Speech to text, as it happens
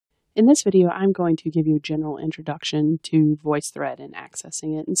In this video, I'm going to give you a general introduction to VoiceThread and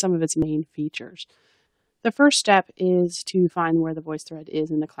accessing it and some of its main features. The first step is to find where the VoiceThread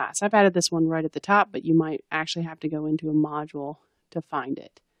is in the class. I've added this one right at the top, but you might actually have to go into a module to find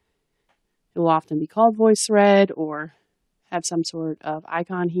it. It will often be called VoiceThread or have some sort of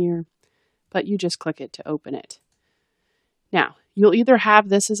icon here, but you just click it to open it. Now, you'll either have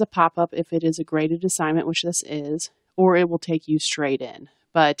this as a pop-up if it is a graded assignment, which this is, or it will take you straight in.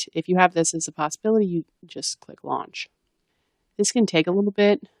 But if you have this as a possibility, you just click Launch. This can take a little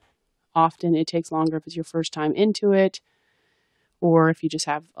bit. Often it takes longer if it's your first time into it, or if you just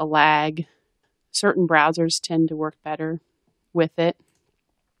have a lag. Certain browsers tend to work better with it.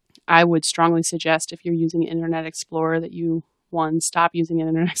 I would strongly suggest if you're using Internet Explorer that you, stop using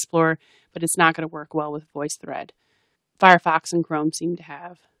Internet Explorer, but it's not going to work well with VoiceThread. Firefox and Chrome seem to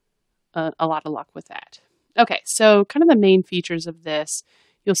have a lot of luck with that. Okay, so kind of the main features of this,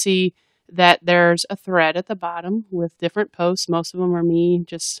 you'll see that there's a thread at the bottom with different posts. Most of them are me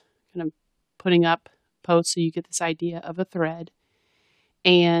just kind of putting up posts so you get this idea of a thread.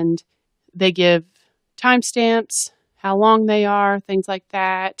 And they give timestamps, how long they are, things like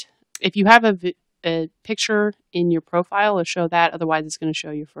that. If you have a picture in your profile, it'll show that. Otherwise, it's going to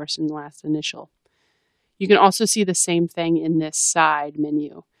show your first and last initial. You can also see the same thing in this side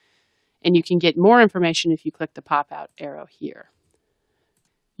menu. And you can get more information if you click the pop-out arrow here.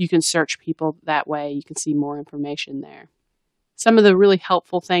 You can search people that way. You can see more information there. Some of the really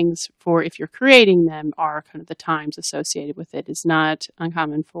helpful things for if you're creating them are kind of the times associated with it. It's not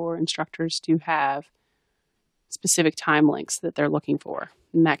uncommon for instructors to have specific time links that they're looking for,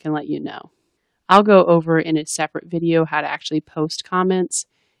 and that can let you know. I'll go over in a separate video how to actually post comments,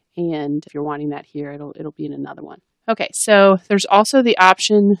 and if you're wanting that here, it'll be in another one. Okay, so there's also the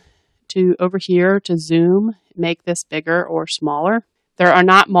option to over here to zoom, make this bigger or smaller. There are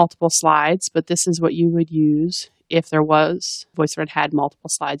not multiple slides, but this is what you would use if there was. VoiceThread had multiple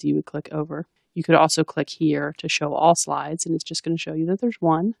slides, you would click over. You could also click here to show all slides, and it's just going to show you that there's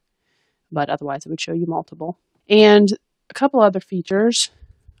one, but otherwise it would show you multiple. And a couple other features.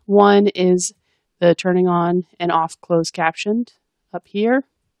 One is the turning on and off closed captioned up here.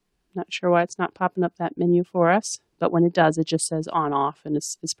 Not sure why it's not popping up that menu for us, but when it does, it just says on off, and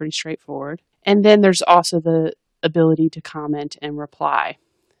it's pretty straightforward. And then there's also the ability to comment and reply.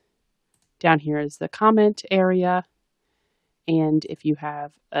 Down here is the comment area, and if you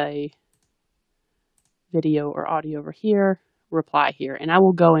have a video or audio over here, reply here. And I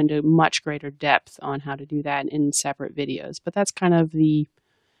will go into much greater depth on how to do that in separate videos, but that's kind of the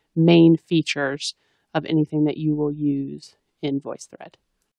main features of anything that you will use in VoiceThread.